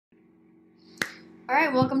All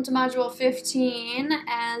right, welcome to Module 15.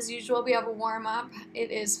 As usual, we have a warm-up. It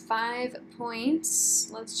is 5 points.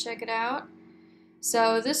 Let's check it out.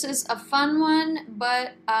 So this is a fun one,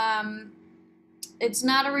 but it's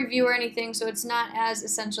not a review or anything, so it's not as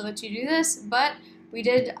essential that you do this, but we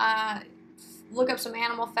did look up some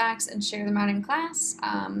animal facts and share them out in class.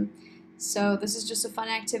 So this is just a fun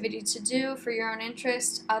activity to do for your own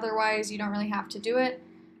interest. Otherwise, you don't really have to do it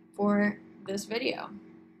for this video.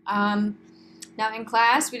 Now in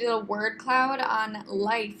class, we did a word cloud on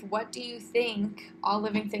life. What do you think all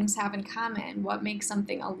living things have in common? What makes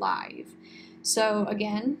something alive? So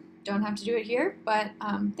again, don't have to do it here, but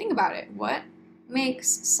think about it. What makes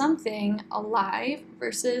something alive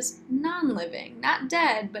versus non-living? Not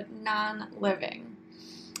dead, but non-living.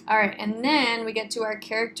 All right, and then we get to our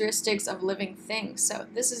characteristics of living things. So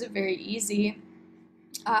this is a very easy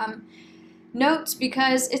notes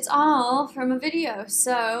because it's all from a video.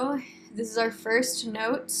 So this is our first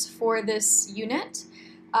notes for this unit.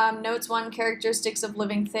 Notes 1, characteristics of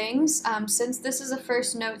living things. Since this is a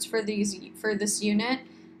first notes for this unit,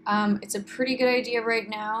 it's a pretty good idea right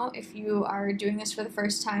now if you are doing this for the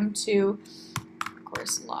first time to, of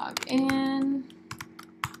course, log in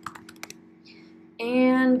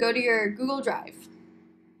and go to your Google Drive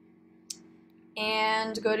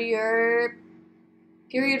and go to your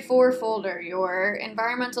Period 4 folder, your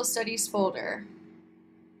Environmental Studies folder.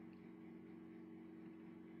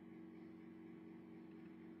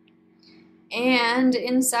 And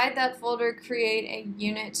inside that folder, create a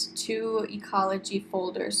Unit 2 Ecology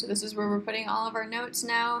folder. So this is where we're putting all of our notes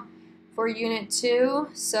now for Unit 2.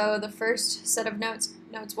 So the first set of notes,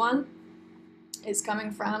 Notes 1, is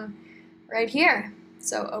coming from right here.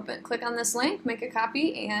 So click on this link, make a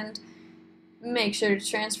copy, and make sure to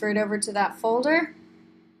transfer it over to that folder.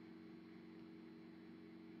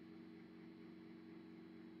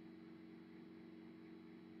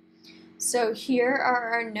 So here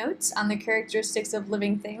are our notes on the characteristics of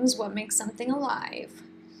living things, what makes something alive.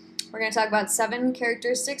 We're going to talk about 7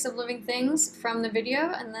 characteristics of living things from the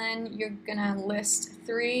video, and then you're going to list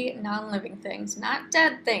 3 non-living things. Not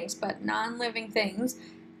dead things, but non-living things,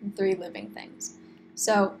 and 3 living things.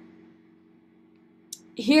 So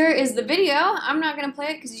here is the video. I'm not going to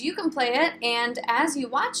play it because you can play it, and as you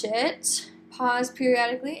watch it, pause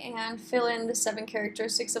periodically and fill in the 7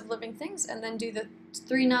 characteristics of living things, and then do the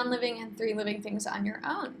 3 non-living and 3 living things on your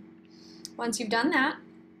own. Once you've done that,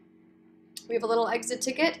 we have a little exit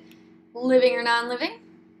ticket, living or non-living.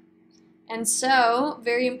 And so,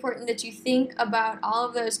 very important that you think about all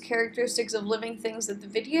of those characteristics of living things that the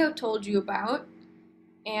video told you about,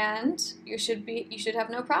 and you should have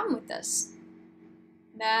no problem with this.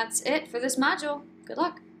 That's it for this module. Good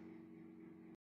luck.